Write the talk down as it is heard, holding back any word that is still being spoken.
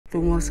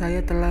Tumor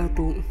saya telah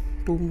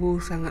tumbuh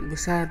sangat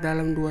besar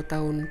dalam 2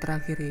 tahun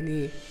terakhir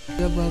ini.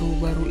 Saya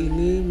baru-baru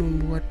ini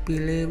membuat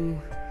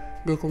film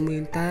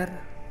dokumenter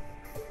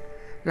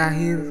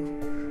lahir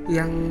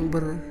yang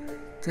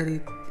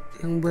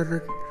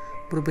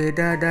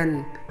berbeda,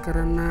 dan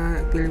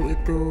karena film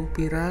itu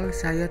viral,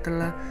 saya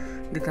telah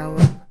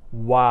ditawar.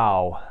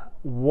 Wow,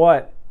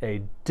 what a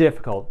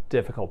difficult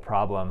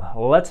problem.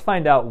 Let's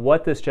find out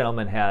what this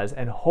gentleman has,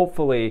 and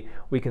hopefully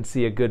we can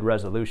see a good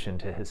resolution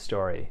to his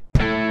story.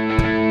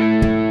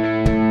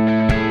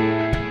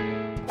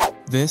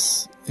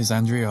 This is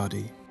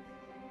Andriadi.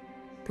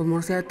 Tumor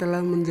saya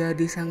telah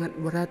menjadi sangat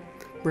berat.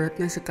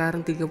 Beratnya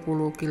sekarang 30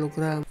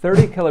 kg.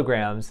 30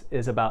 kilograms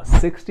is about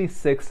 66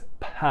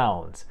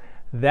 pounds.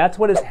 That's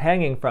what is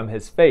hanging from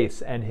his face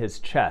and his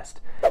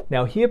chest.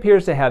 Now he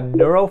appears to have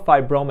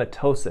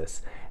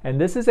neurofibromatosis, and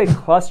this is a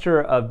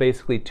cluster of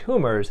basically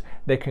tumors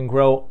that can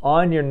grow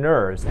on your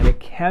nerves, and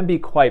it can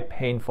be quite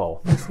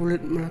painful.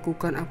 Sulit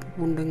melakukan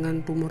apapun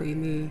dengan tumor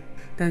ini,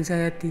 dan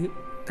saya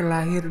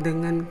terlahir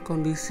dengan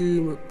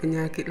kondisi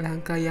penyakit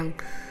langka yang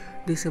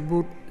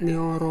disebut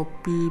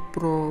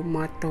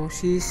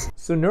neurofibromatosis.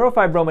 So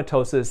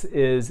neurofibromatosis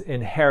is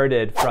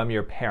inherited from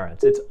your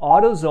parents. It's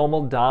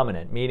autosomal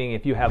dominant, meaning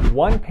if you have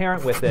one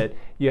parent with it,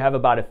 you have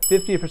about a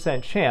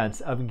 50% chance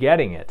of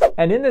getting it.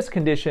 And in this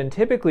condition,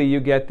 typically you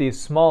get these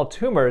small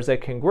tumors that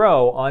can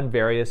grow on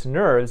various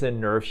nerves and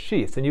nerve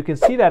sheaths. And you can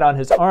see that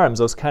on his arms,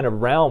 those kind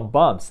of round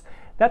bumps.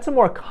 That's a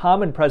more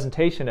common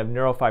presentation of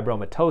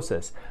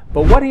neurofibromatosis.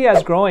 But what he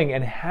has growing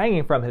and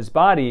hanging from his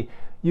body,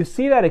 you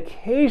see that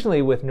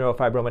occasionally with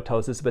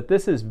neurofibromatosis, but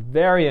this is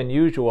very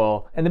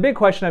unusual. And the big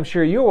question I'm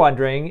sure you're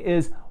wondering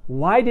is,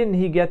 why didn't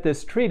he get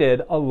this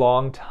treated a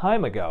long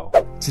time ago?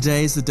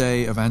 Today is the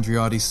day of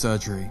Andriadi's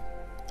surgery,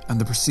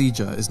 and the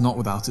procedure is not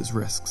without its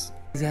risks.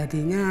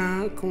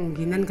 Jadinya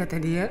kemungkinan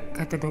kata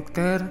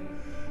dokter,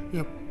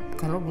 ya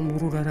kalau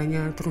pembuluh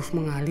darahnya terus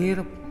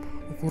mengalir,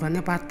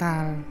 ukurannya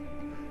fatal.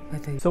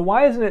 So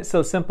why isn't it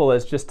so simple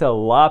as just to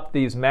lop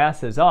these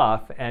masses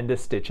off and to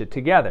stitch it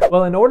together?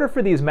 Well, in order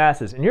for these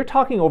masses, and you're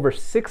talking over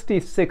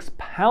 66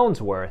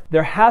 pounds worth,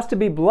 there has to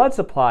be blood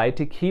supply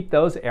to keep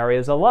those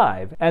areas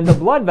alive. And the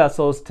blood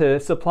vessels to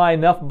supply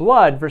enough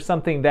blood for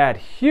something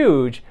that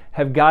huge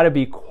have got to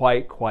be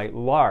quite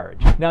large.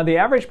 Now, the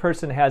average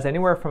person has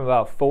anywhere from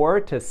about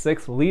 4 to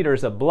 6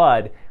 liters of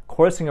blood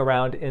coursing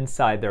around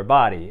inside their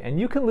body.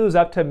 And you can lose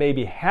up to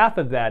maybe half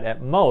of that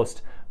at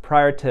most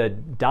prior to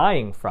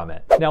dying from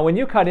it. Now, when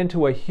you cut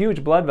into a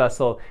huge blood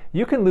vessel,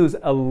 you can lose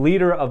a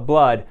liter of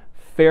blood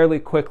fairly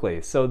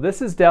quickly. So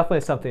this is definitely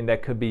something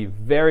that could be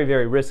very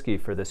risky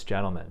for this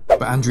gentleman.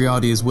 But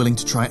Andriadi is willing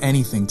to try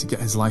anything to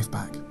get his life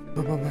back.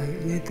 Bapak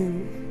baiknya itu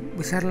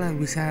besar lah,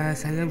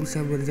 saya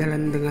bisa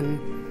berjalan dengan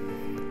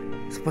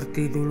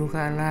seperti dulu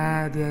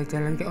kala, dia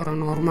jalan kayak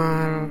orang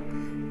normal,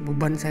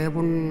 beban saya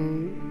pun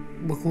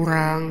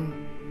berkurang,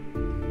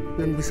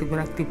 dan bisa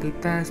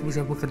beraktivitas,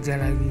 bisa bekerja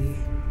lagi.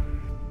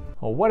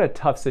 Well, what a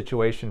tough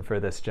situation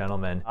for this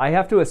gentleman. I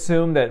have to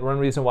assume that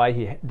one reason why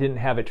he didn't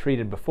have it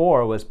treated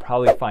before was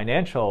probably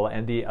financial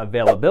and the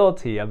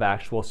availability of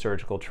actual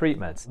surgical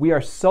treatments. We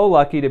are so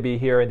lucky to be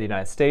here in the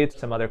United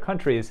States, some other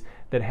countries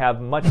that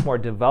have much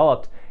more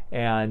developed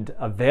and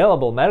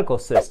available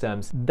medical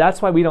systems. That's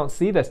why we don't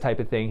see this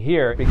type of thing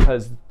here,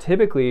 because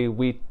typically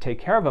we take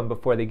care of them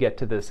before they get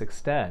to this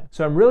extent.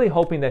 So I'm really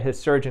hoping that his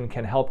surgeon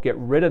can help get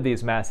rid of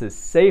these masses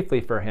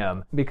safely for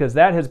him, because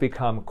that has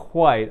become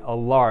quite a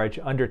large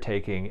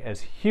undertaking,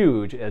 as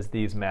huge as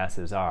these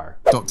masses are.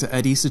 Dr.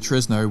 Eddie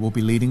Citrisno will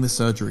be leading the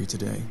surgery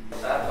today.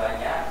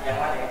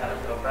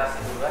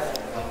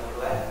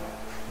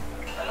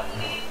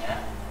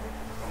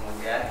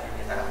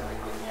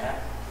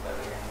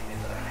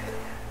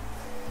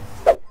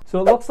 So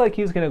it looks like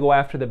he's going to go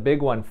after the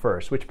big one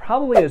first, which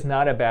probably is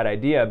not a bad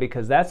idea,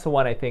 because that's the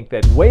one I think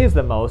that weighs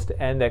the most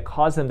and that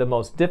causes him the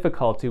most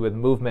difficulty with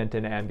movement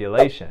and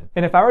ambulation.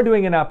 And if I were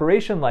doing an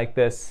operation like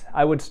this,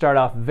 I would start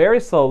off very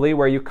slowly,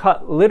 where you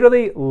cut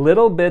literally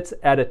little bits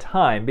at a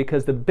time,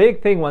 because the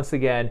big thing, once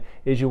again,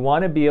 is you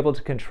want to be able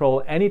to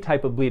control any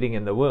type of bleeding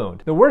in the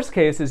wound. The worst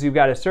case is you've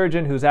got a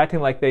surgeon who's acting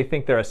like they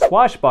think they're a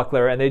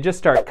swashbuckler and they just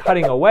start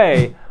cutting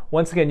away.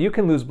 Once again, you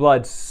can lose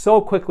blood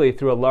so quickly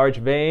through a large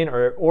vein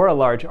or a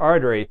large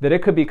artery that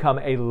it could become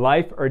a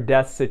life or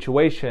death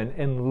situation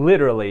in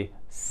literally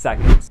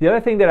seconds. The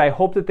other thing that I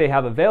hope that they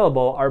have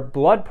available are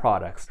blood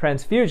products,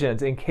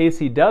 transfusions, in case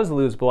he does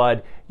lose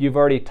blood. You've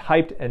already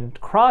typed and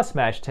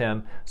cross-matched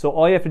him, so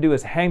all you have to do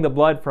is hang the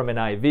blood from an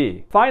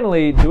IV.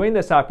 Finally, doing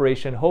this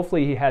operation,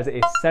 hopefully he has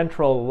a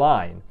central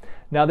line.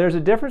 Now, there's a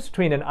difference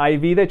between an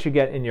IV that you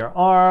get in your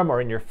arm or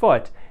in your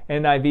foot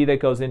and an IV that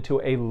goes into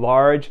a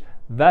large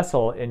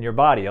vessel in your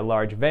body, a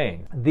large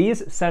vein.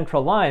 These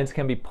central lines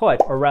can be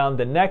put around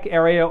the neck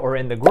area or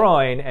in the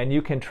groin, and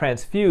you can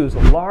transfuse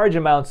large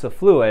amounts of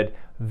fluid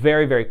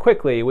very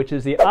quickly, which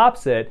is the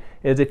opposite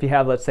is if you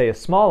have, let's say, a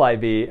small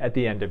IV at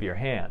the end of your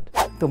hand.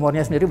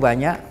 Tumornya sendiri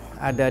banyak,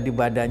 ada di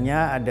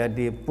badannya, ada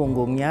di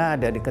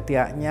punggungnya, ada di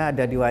ketiaknya,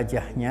 ada di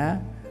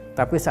wajahnya.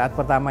 Tapi saat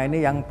pertama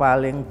ini yang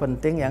paling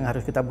penting yang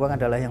harus kita buang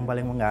adalah yang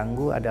paling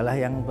mengganggu adalah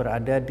yang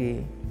berada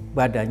di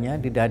badannya,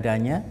 di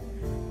dadanya,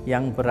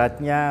 yang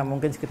beratnya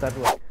mungkin sekitar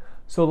 2.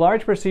 So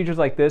large procedures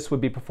like this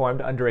would be performed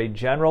under a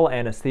general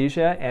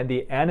anesthesia, and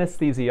the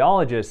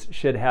anesthesiologist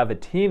should have a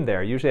team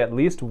there, usually at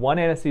least one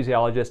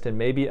anesthesiologist and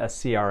maybe a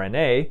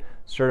CRNA,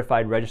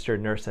 certified registered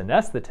nurse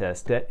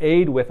anesthetist, to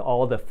aid with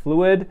all the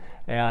fluid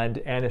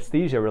and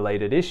anesthesia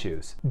related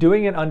issues.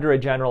 Doing it under a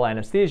general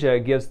anesthesia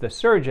gives the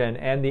surgeon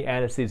and the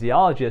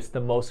anesthesiologist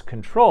the most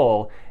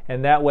control,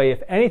 and that way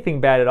if anything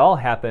bad at all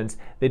happens,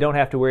 they don't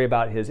have to worry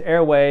about his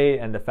airway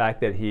and the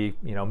fact that he,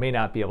 may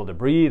not be able to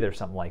breathe or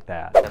something like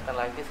that. Datang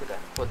lagi sudah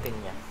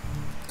putingnya.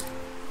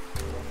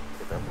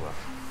 Kita buang.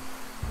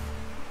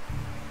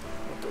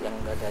 Untuk yang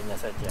dadanya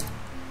saja.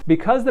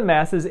 Because the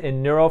masses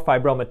in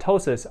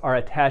neurofibromatosis are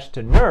attached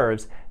to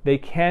nerves, they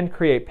can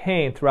create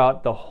pain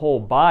throughout the whole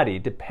body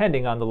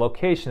depending on the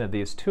location of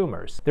these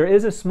tumors. There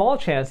is a small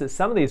chance that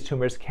some of these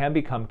tumors can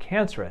become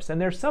cancerous, and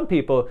there's some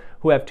people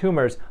who have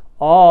tumors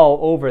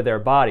all over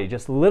their body,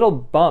 just little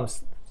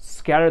bumps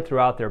scattered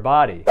throughout their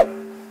body.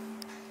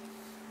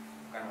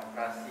 Bukan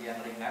operasi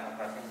yang ringan,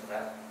 operasi yang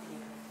berat,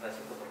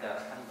 resiko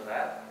perdarahan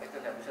berat, itu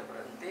tidak bisa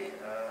berhenti.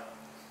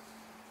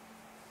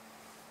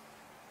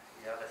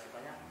 Ya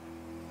resikonya.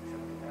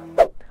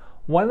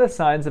 One of the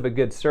signs of a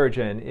good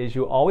surgeon is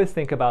you always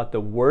think about the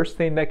worst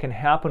thing that can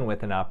happen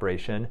with an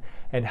operation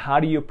and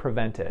how do you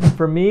prevent it.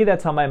 For me,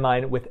 that's on my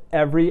mind with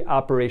every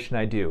operation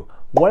I do.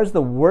 What is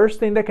the worst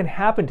thing that can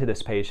happen to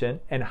this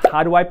patient and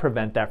how do I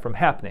prevent that from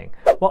happening?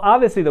 Well,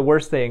 obviously the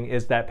worst thing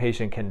is that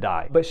patient can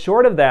die. But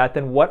short of that,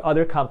 then what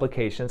other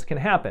complications can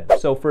happen?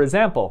 So for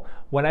example,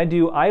 when I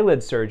do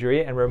eyelid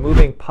surgery and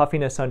removing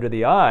puffiness under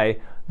the eye,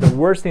 the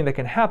worst thing that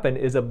can happen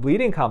is a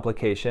bleeding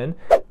complication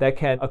that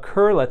can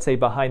occur, let's say,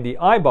 behind the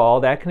eyeball.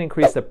 That can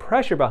increase the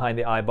pressure behind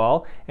the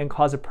eyeball and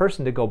cause a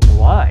person to go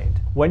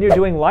blind. When you're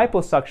doing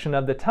liposuction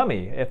of the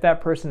tummy, if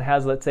that person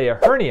has, let's say, a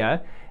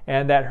hernia,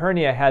 and that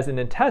hernia has an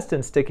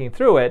intestine sticking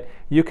through it,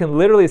 you can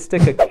literally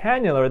stick a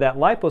cannula, or that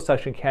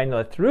liposuction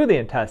cannula, through the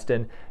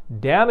intestine,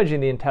 damaging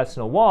the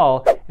intestinal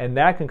wall, and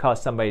that can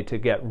cause somebody to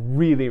get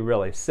really,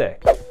 really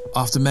sick.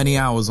 After many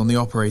hours on the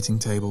operating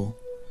table,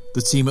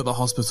 the team at the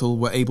hospital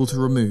were able to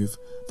remove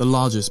the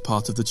largest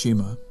part of the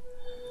tumour.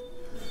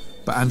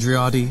 But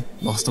Andriadi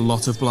lost a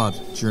lot of blood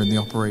during the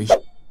operation.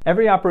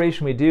 Every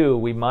operation we do,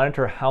 we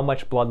monitor how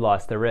much blood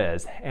loss there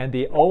is, and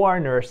the OR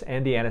nurse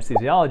and the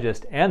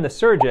anesthesiologist and the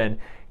surgeon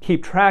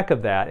keep track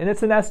of that, and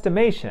it's an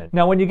estimation.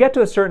 Now, when you get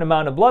to a certain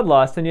amount of blood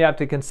loss, then you have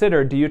to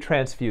consider, do you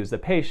transfuse the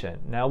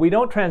patient? Now, we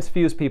don't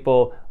transfuse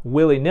people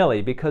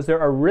willy-nilly because there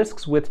are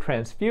risks with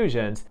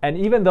transfusions, and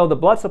even though the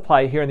blood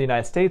supply here in the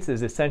United States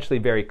is essentially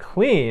very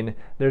clean,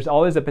 there's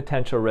always a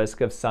potential risk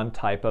of some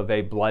type of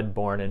a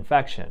blood-borne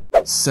infection.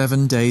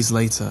 7 days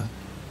later,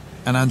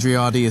 and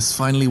Andriadi is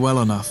finally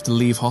well enough to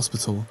leave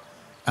hospital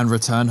and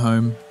return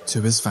home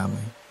to his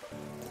family.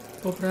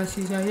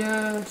 Operasi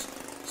saya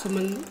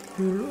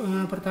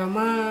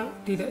pertama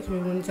tidak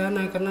sesuai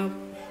rencana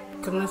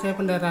karena saya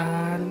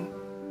pendarahan.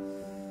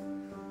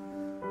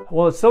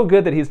 Well, it's so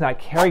good that he's not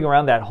carrying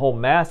around that whole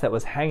mass that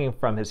was hanging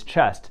from his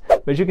chest.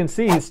 But as you can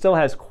see, he still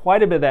has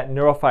quite a bit of that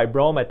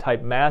neurofibroma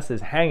type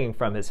masses hanging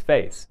from his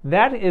face.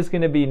 That is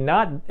going to be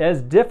not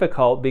as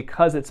difficult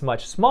because it's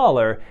much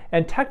smaller,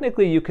 and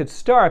technically you could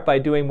start by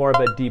doing more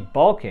of a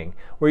debulking,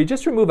 where you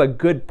just remove a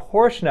good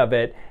portion of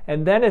it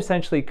and then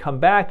essentially come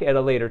back at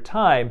a later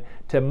time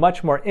to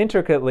much more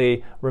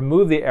intricately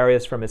remove the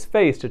areas from his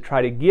face to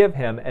try to give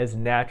him as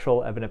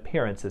natural of an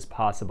appearance as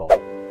possible.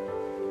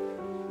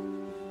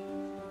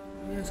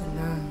 Ya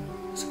senang.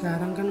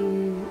 Sekarang kan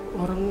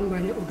orang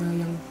banyak udah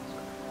yang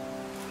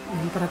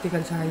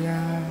memperhatikan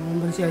saya,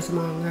 memberi saya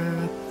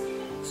semangat.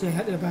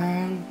 Sehat ya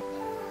Bang.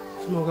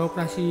 Semoga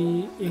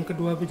operasi yang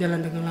kedua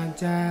berjalan dengan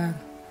lancar.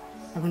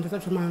 Abang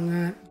tetap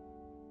semangat.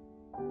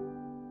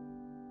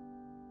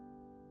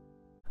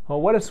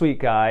 Well, what a sweet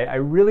guy. I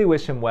really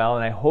wish him well,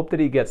 and I hope that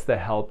he gets the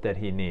help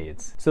that he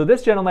needs. So this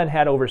gentleman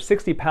had over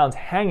 60 pounds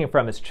hanging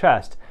from his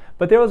chest,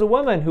 but there was a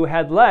woman who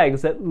had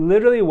legs that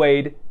literally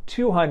weighed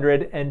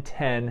 210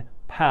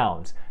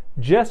 pounds.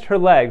 Just her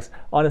legs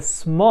on a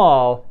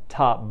small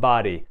top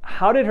body.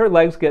 How did her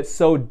legs get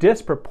so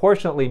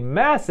disproportionately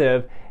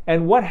massive,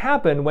 and what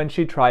happened when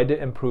she tried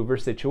to improve her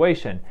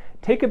situation?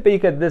 Take a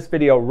peek at this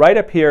video right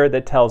up here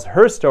that tells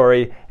her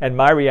story and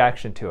my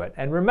reaction to it.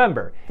 And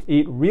remember,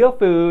 eat real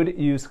food,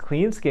 use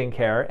clean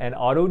skincare, and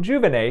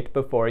auto-juvenate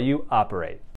before you operate.